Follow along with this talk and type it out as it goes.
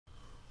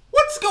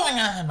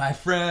going on, my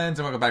friends?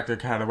 And welcome back to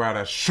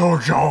Katawa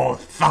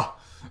Shoujo.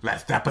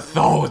 Last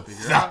episode.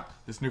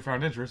 This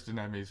newfound interest in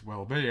Emmy's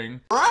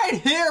well-being. Right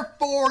here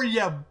for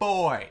you,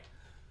 boy.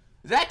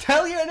 Does that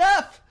tell you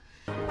enough?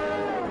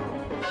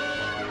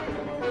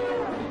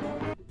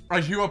 Are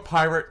you a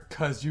pirate?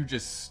 Cause you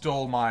just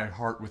stole my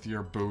heart with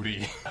your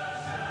booty.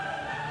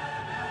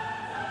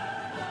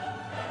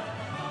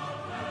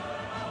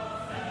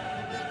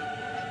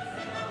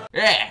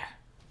 Yeah,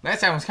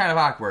 that sound was kind of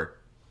awkward.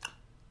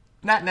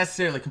 Not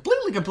necessarily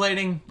completely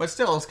complaining, but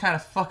still, it was kind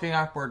of fucking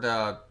awkward,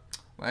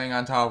 laying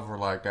on top of her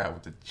like that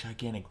with the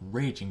gigantic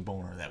raging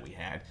boner that we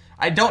had.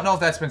 I don't know if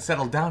that's been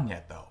settled down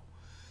yet, though.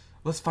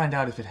 Let's find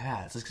out if it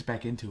has. Let's get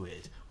back into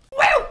it.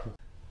 Woo!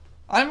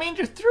 I mean,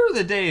 you're through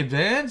the day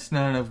events,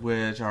 none of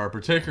which are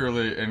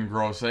particularly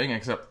engrossing,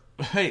 except,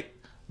 hey,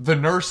 the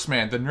nurse,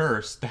 man, the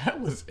nurse.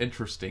 That was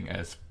interesting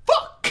as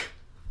fuck!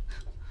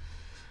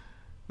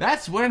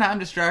 That's when I'm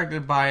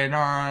distracted by an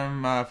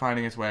arm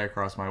finding its way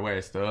across my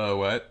waist.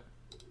 What?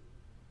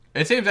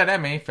 It seems that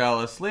Emmy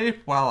fell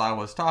asleep while I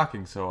was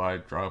talking, so I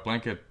draw a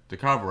blanket to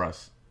cover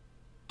us.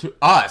 To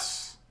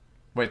us!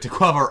 Wait, to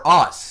cover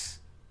us!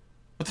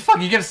 What the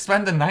fuck, you gonna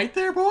spend the night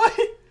there, boy?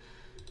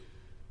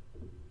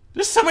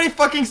 There's so many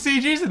fucking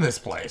CGs in this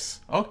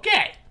place.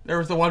 Okay. There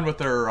was the one with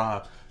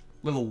her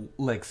little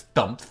legs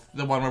thumped,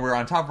 the one where we were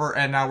on top of her,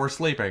 and now we're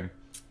sleeping.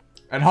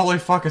 And holy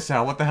fuck,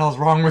 Estelle, what the hell's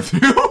wrong with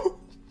you?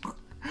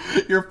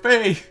 Your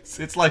face.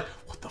 It's like,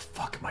 what the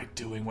fuck am I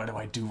doing? What do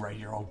I do right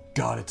here? Oh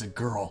god, it's a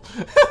girl.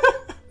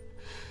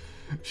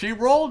 She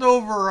rolled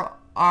over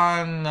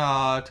on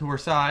to her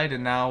side,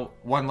 and now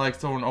one leg's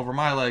thrown over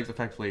my legs,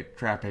 effectively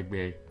trapping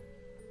me.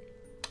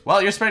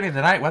 Well, you're spending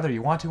the night whether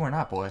you want to or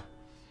not, boy.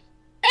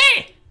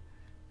 Hey!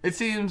 It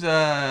seems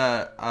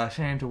a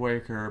shame to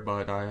wake her,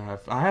 but I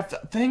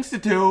have things to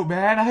do,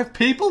 man. I have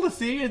people to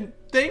see and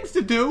things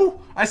to do.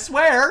 I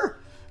swear.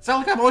 It's not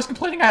like I'm always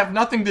complaining I have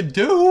nothing to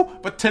do,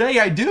 but today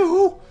I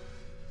do.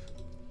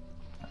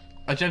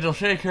 I gentle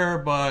shake her,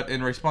 but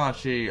in response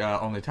she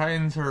only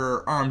tightens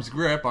her arm's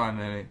grip on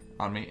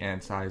me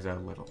and sighs a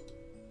little.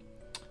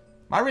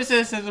 My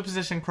resistance to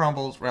position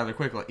crumbles rather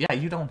quickly. Yeah,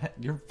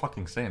 you're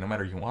fucking staying no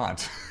matter you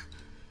want.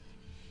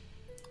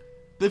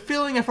 The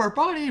feeling of her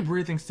body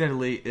breathing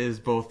steadily is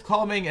both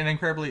calming and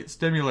incredibly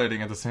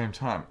stimulating at the same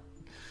time.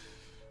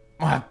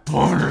 My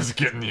boner's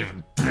getting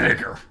even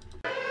bigger.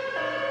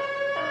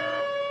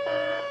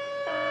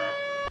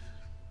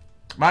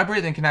 My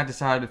breathing cannot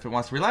decide if it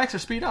wants to relax or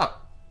speed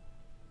up.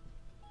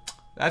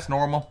 That's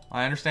normal.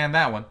 I understand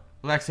that one.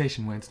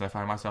 Relaxation wins, and I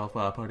find myself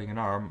putting an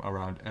arm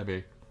around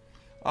Abby.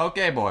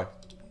 Okay, boy.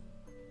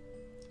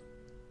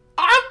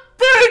 I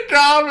think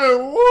I'm a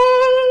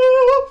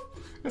wolf!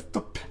 It's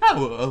the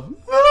power of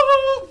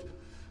love!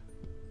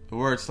 The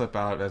words slip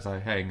out as I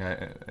hang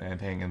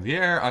in the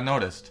air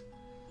unnoticed.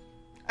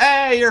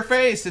 Hey, your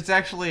face! It's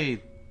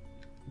actually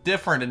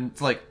different, and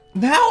it's like,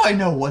 now I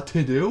know what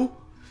to do!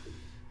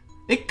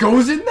 It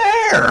goes in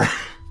there!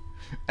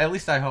 At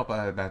least I hope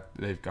that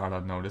they've got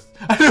unnoticed.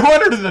 I didn't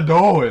want her to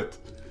know it!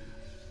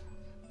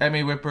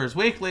 Emmy whimpers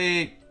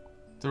weakly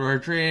through her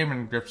dream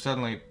and grip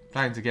suddenly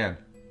tightens again.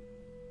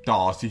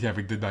 Aw, she's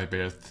having the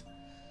nightmares.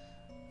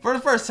 For the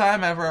first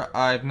time ever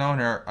I've known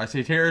her, I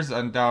see tears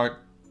and doubt.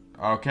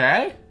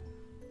 Okay?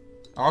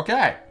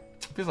 Okay.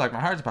 Feels like my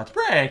heart's about to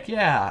break,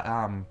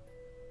 yeah,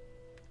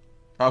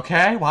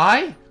 Okay,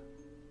 why?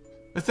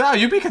 It's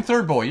you be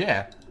concerned, boy,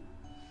 yeah.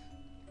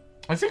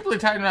 I simply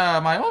tighten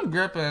my own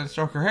grip and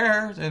stroke her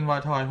hair in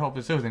what I hope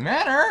is soothing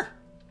manner.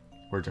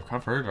 Words of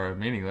comfort are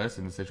meaningless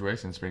in the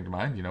situation spring to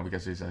mind, you know,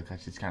 because she's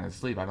kind of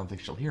asleep. I don't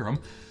think she'll hear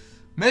them.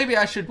 Maybe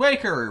I should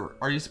wake her.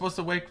 Are you supposed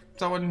to wake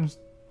someone who's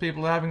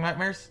people having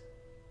nightmares?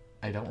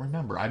 I don't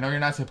remember. I know you're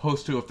not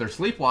supposed to if they're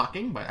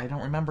sleepwalking, but I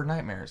don't remember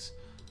nightmares.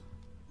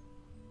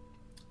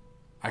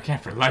 I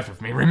can't for the life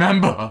of me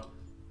remember.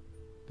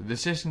 The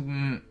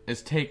decision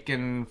is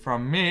taken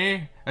from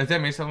me as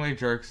Emmy suddenly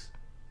jerks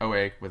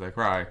awake with a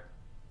cry.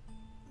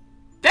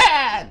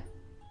 Dad!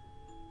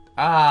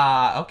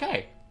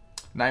 Okay.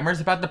 Nightmares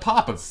about the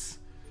papas.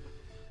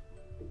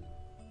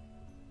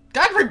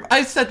 God,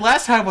 I said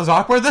last time was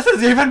awkward. This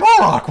is even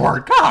more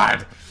awkward.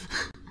 God!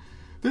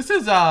 This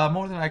is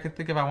more than I could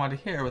think of I wanted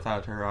to hear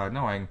without her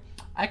knowing.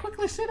 I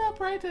quickly sit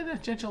upright and a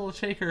gentle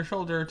shake her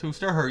shoulder to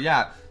stir her.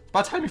 Yeah. It's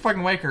about time you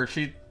fucking wake her.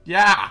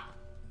 Yeah.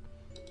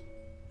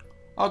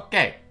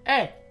 Okay.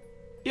 Hey.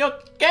 You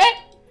okay?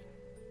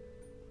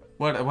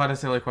 What a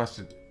silly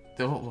question.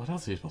 What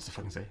else are you supposed to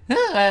fucking say?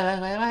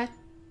 What?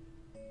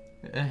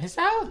 His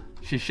out?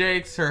 She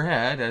shakes her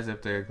head as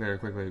if to clear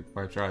quickly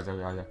wipes her eyes.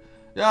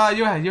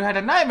 You had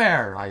a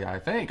nightmare, I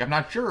think. I'm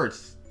not sure.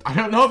 I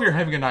don't know if you're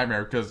having a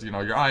nightmare because, you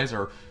know, your eyes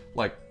are,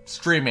 like,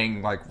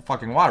 streaming like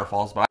fucking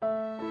waterfalls, but I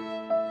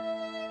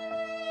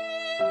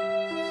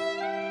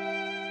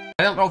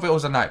don't know if it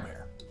was a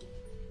nightmare.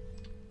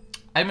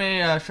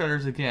 Emmy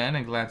shudders again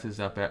and glances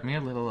up at me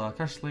a little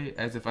cautiously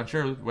as if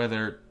unsure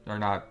whether or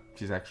not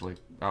she's actually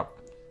up.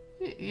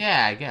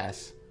 Yeah, I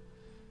guess.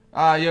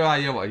 You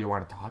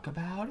want to talk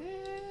about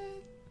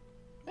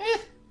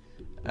it?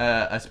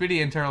 A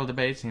speedy internal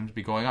debate seems to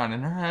be going on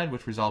in her head,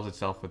 which resolves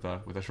itself with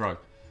a shrug.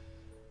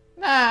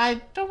 Nah,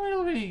 I don't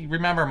really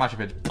remember much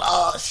of it.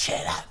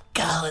 Bullshit, I'm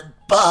calling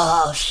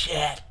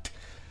bullshit.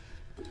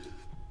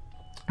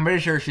 I'm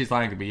pretty sure she's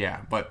lying to me, yeah.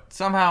 But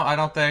somehow I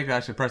don't think I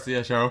should press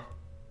the show.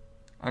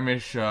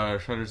 Amish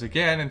shudders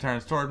again and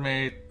turns toward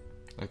me,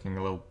 looking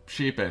a little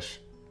sheepish.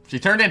 She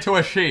turned into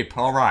a sheep,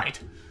 alright.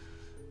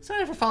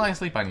 Sorry for falling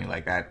asleep on you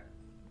like that.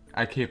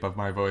 I keep up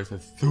my voice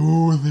as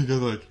soothing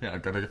as I can.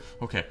 I'm gonna go.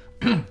 Okay.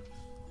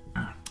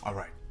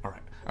 Alright.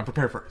 I'm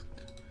prepared for it.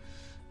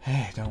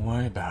 Hey, don't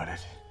worry about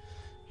it.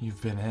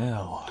 You've been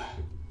ill.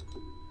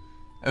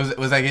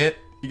 Was that good?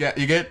 You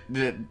good?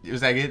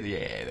 Was that good?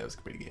 Yeah, that was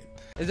pretty good.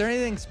 Is there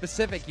anything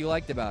specific you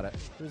liked about it?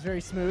 It was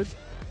very smooth,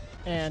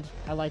 and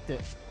I liked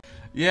it.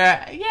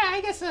 Yeah,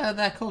 I guess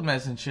that cold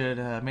medicine should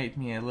make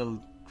me a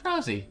little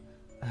drowsy.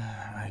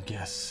 I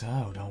guess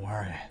so, don't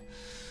worry.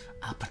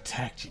 I'll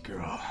protect you,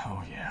 girl.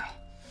 Oh, yeah.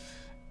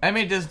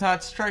 Emmy does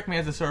not strike me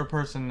as the sort of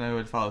person who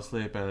would fall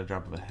asleep at a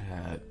drop of a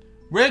hat.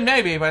 Weird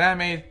maybe, but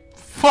Emmy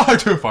far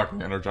too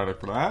fucking energetic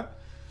for that.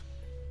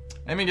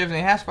 Emmy gives me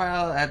a half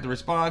smile at the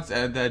response,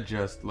 and then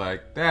just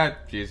like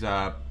that, she's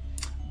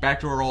back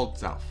to her old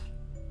self.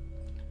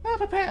 Well,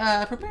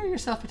 prepare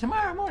yourself for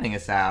tomorrow morning,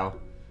 Asao.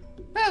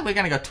 Well, we're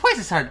gonna go twice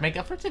as hard to make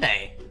up for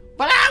today.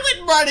 But I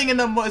went running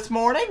this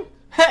morning.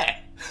 Hey,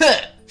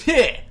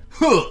 hey,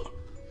 huh.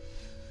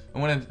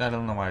 I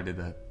don't know why I did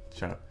that.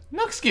 Shut up.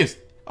 No excuse.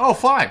 Oh,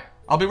 fine.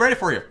 I'll be ready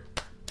for you.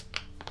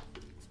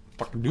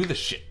 Fucking do this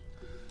shit.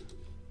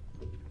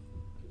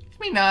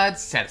 Me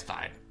nods,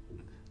 satisfied.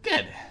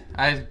 Good.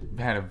 I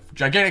had a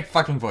gigantic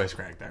fucking voice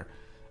crack there.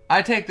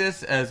 I take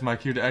this as my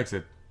cue to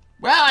exit.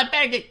 Well, I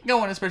better get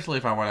going, especially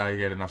if I want to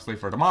get enough sleep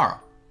for tomorrow.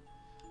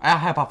 I'll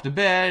hop off to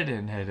bed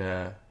and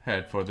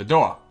head for the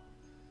door.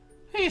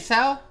 Hey,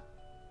 Sal.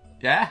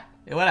 Yeah?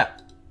 Hey, what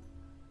up?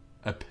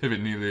 I pivot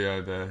nearly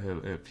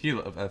the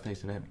heel of the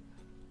face of Amy.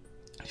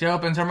 She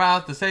opens her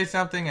mouth to say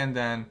something, and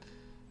then,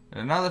 in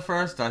another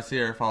first, I see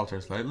her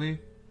falter slightly.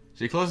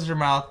 She closes her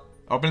mouth,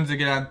 opens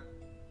again.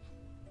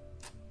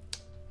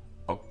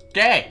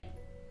 Okay.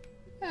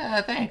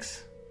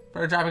 Thanks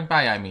for dropping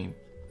by, I mean.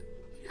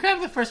 You're kind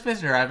of the first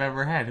visitor I've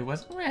ever had who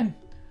wasn't Ren.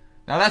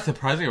 Now that's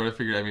surprising. I would have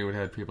figured Amy would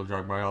have people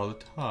drop by all the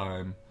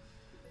time.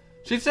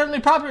 She's certainly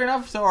popular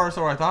enough, so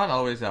I thought,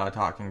 always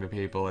talking to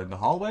people in the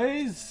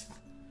hallways.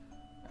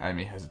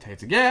 Amy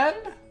hesitates again.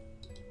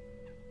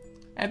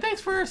 And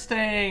thanks for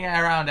staying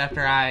around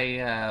after I,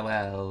 a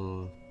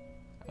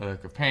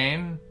look of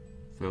pain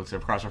floats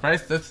across her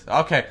face.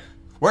 Okay,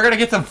 we're gonna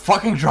get some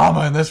fucking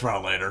drama in this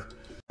round later.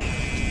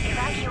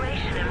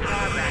 Evacuation in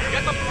progress.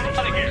 Get the fuck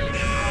out of here!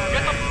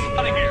 Get the fuck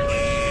out of here!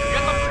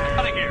 Get the fuck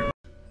out of here!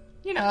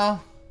 You know,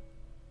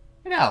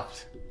 it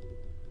helped.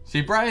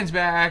 See Brian's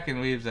back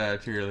and leaves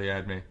cheerily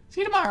at me.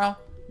 See you tomorrow.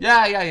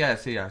 Yeah.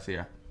 See ya.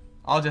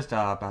 I'll just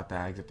about to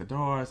exit the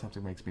door.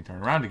 Something makes me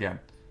turn around again.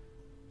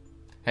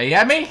 Hey,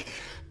 Emmy.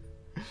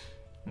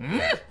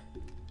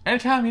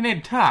 Anytime you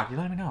need to talk, you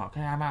let me know.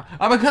 Okay, I'm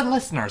a good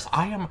listener. So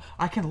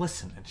I can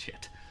listen and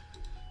shit.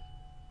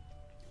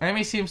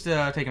 Emmy seems to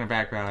have taken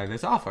aback by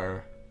this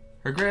offer.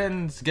 Her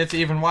grins gets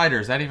even wider.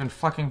 Is that even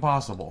fucking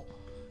possible?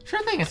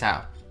 Sure thing, it's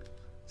out.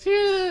 See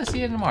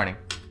you in the morning.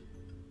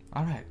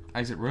 All right,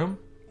 exit room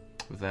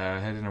with a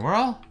head in a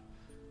whirl.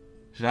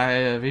 Should I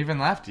have even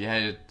left? Yeah,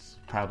 it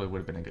probably would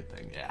have been a good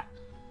thing. Yeah.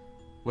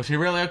 Was she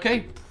really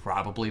okay?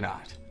 Probably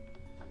not.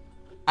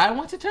 I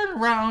want to turn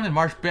around and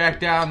march back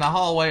down the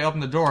hallway, open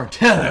the door, and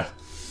tell her.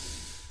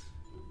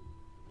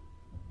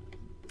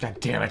 God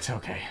damn it.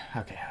 Okay.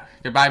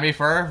 Goodbye, me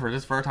for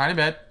a tiny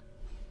bit.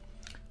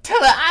 Tell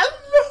her I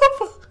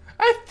love her.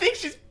 I think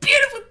she's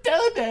beautiful.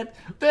 Tell her that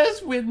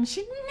there's when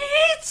she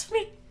needs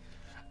me.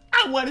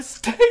 I want to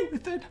stay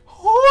with her and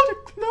hold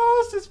her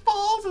close as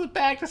falls her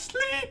back to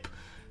sleep.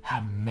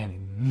 How many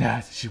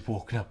nights has she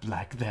woken up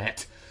like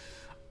that?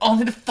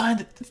 Only to find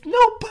that there's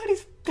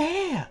nobody's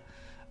there.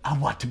 I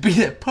want to be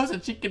that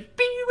person she can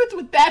be with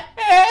when that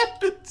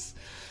happens.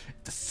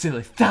 It's a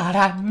silly thought,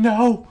 I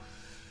know.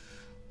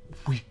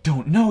 We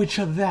don't know each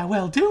other that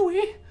well, do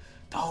we?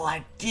 The whole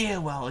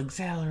idea, while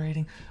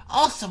exhilarating,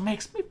 also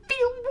makes me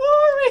feel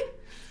worried.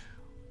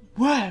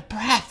 What?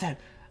 Perhaps that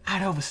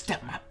I'd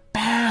overstepped my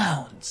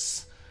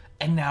bounds.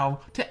 And now,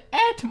 to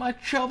add to my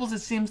troubles, it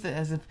seems that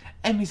as if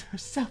Emmy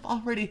herself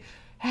already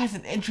has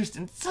an interest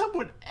in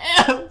someone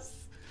else.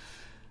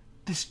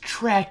 This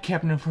track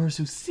captain of hers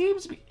who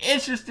seems to be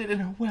interested in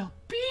her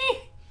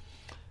well-being.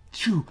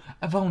 True,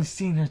 I've only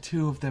seen her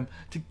two of them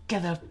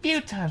together a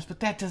few times, but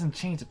that doesn't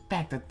change the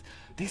fact that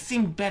they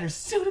seem better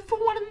suited for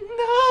one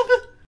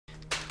another.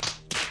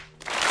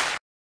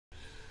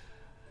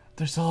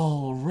 There's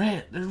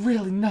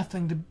really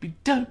nothing to be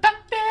done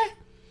about that.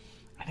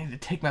 I need to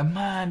take my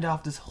mind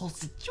off this whole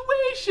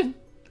situation.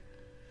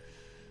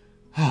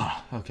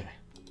 Okay.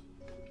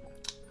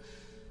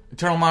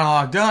 Internal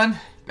monologue done.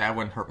 That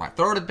wouldn't hurt my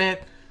throat a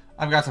bit.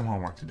 I've got some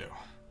homework to do.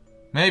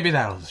 Maybe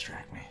that'll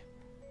distract me.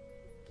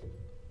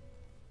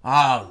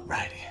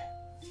 Alrighty.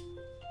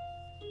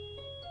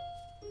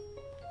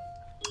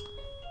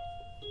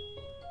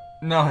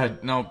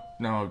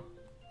 No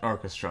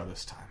orchestra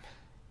this time.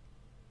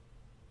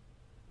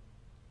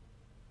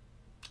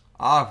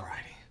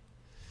 Alrighty.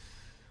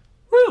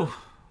 Woo!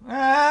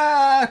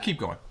 Keep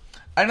going.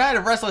 A night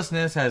of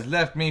restlessness has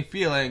left me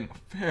feeling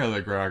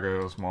fairly groggy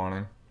this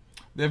morning.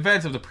 The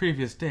events of the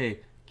previous day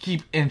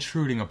keep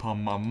intruding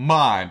upon my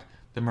mind.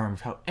 The memory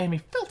of how Amy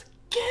felt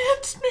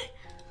against me.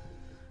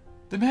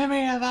 The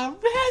memory of our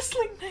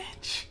wrestling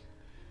match.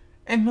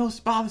 And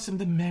most bothersome,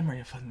 the memory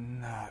of a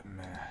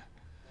nightmare.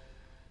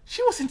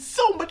 She was in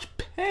so much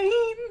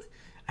pain.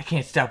 I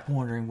can't stop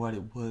wondering what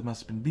it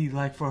must have been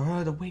like for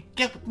her to wake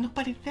up with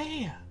nobody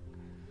there.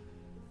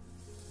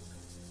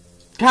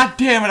 God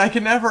damn it, I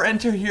can never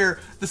enter here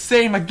the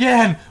same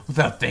again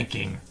without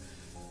thinking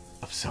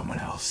of someone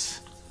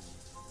else.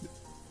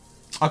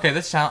 Okay,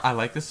 I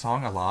like this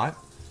song a lot.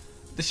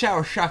 The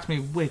shower shocked me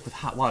awake with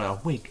hot water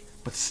awake,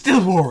 but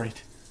still worried.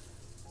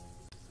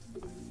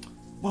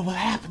 What will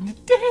happen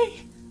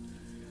today?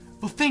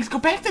 Will things go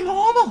back to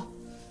normal?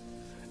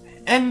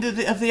 End of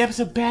the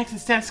episode back to the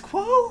status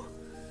quo?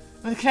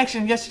 With the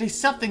connection yesterday,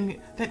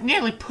 something that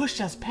nearly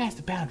pushed us past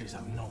the boundaries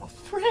of normal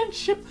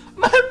friendship,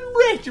 my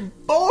rage and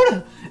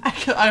boredom.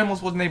 I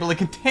almost wasn't able to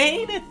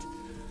contain it.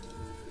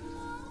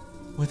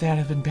 Would that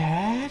have been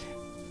bad?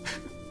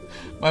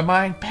 My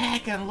mind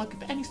back and look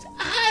at Annie's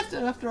eyes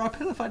after our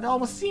pillow fight, it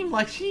almost seemed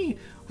like she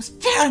was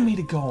daring me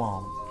to go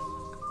on.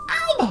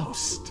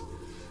 Almost.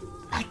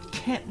 I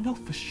can't know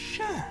for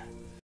sure.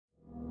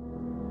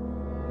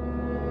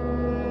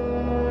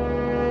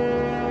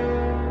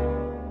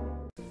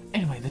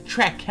 Anyway, the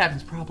track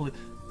captain's probably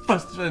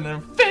frustrated an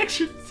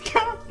infection.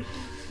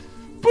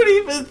 But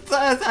even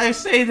as I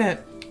say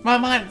that, my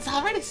mind is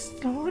already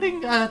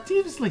snorting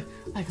deeply,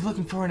 like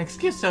looking for an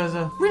excuse. So there's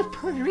a real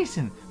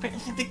reason for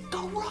anything to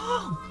go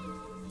wrong.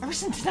 A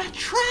reason to not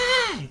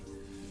try.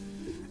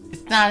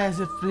 It's not as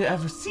if we've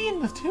ever seen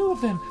the two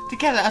of them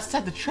together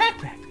outside the track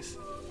practice.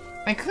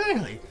 And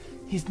clearly,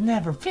 he's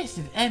never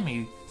visited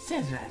Emmy.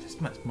 Says that as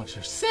much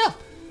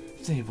herself.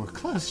 If they were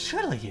close,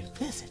 surely he'd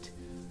visit.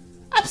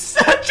 I'm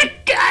such a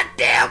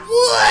goddamn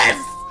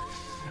wuss!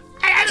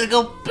 I had to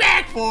go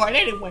back for it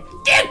anyway.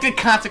 Damn the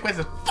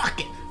consequences. Fuck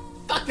it.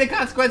 Fuck the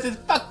consequences.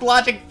 Fuck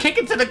logic. Kick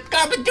it to the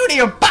garbage duty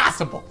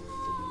impossible.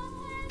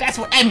 That's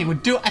what Emmy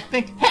would do, I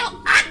think.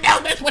 Hell, I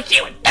know that's what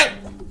she would do.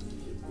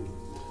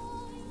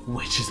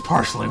 Which is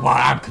partially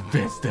why I'm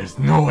convinced there's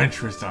no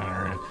interest on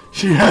her end.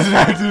 She hasn't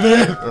acted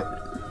either.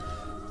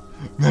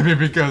 Maybe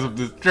because of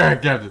this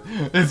track captain.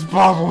 It's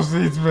possible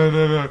she's been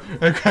in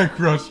a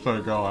crush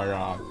thing going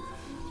on.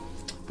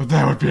 But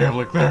that would be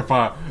able to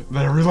clarify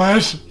their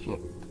relationship.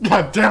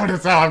 God damn it,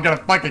 it's how I'm gonna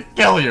fucking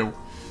kill you.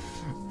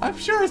 I'm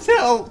sure as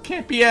hell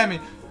can't be Emmy.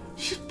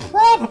 She's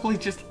probably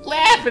just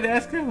laughing,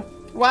 asking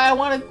why I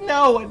want to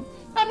know, and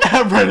I'm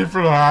not ready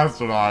for the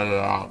answer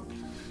yet.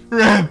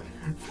 Ren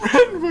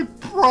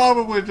would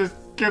probably just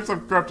give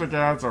some cryptic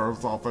answer or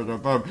something,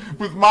 and then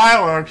with my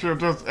luck, she'll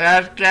just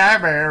ask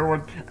Gabby, or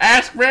would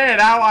ask me,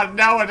 and I want to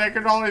know, and they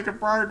can only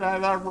confirm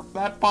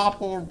that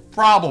popular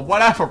problem.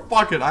 Whatever,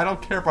 fuck it, I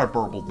don't care if I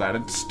burbled that,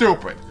 it's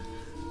stupid.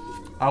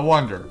 I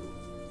wonder,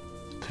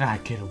 could I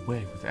get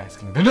away with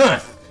asking the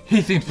nurse?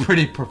 He seems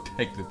pretty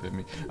protective of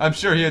me. I'm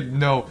sure he'd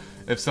know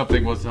if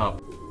something was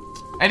up.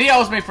 And he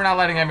owes me for not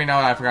letting Emmy know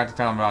that I forgot to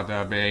tell him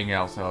about being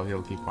ill, so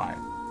he'll keep quiet.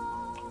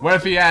 What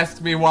if he asks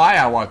me why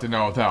I want to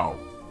know, though?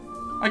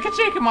 I could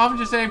shake him off and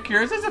just say I'm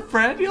curious as a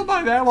friend. He'll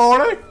buy that,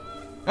 won't he?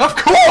 Of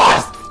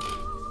course!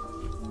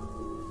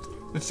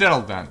 It's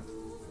settled then.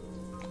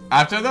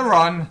 After the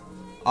run,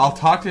 I'll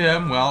talk to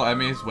him while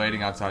Emmy's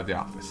waiting outside the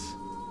office.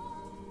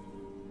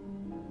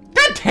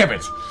 God damn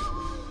it!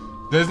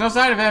 There's no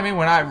sign of Emmy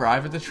when I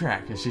arrive at the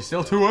track. Is she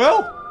still too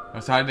ill? I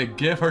decided to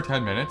give her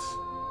 10 minutes.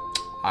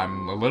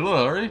 I'm a little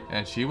early,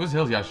 and she was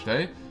ill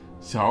yesterday.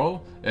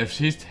 So, if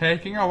she's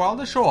taking a while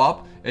to show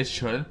up, it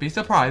shouldn't be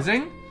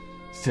surprising.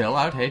 Still,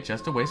 I would hate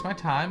just to waste my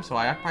time, so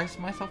I occupy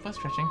myself by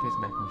stretching,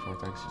 pacing back and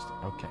forth. Like just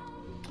okay.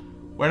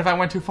 What if I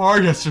went too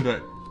far yesterday?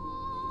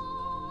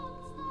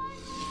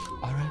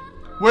 Alright.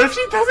 What if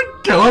she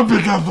doesn't kill him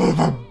because of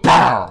the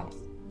barrel?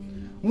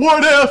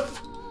 What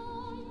if?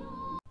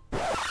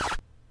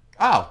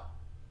 Oh.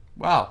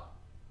 Well.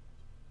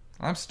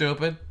 I'm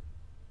stupid.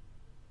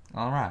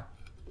 Alright.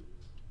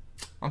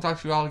 I'll talk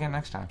to you all again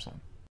next time,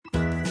 son.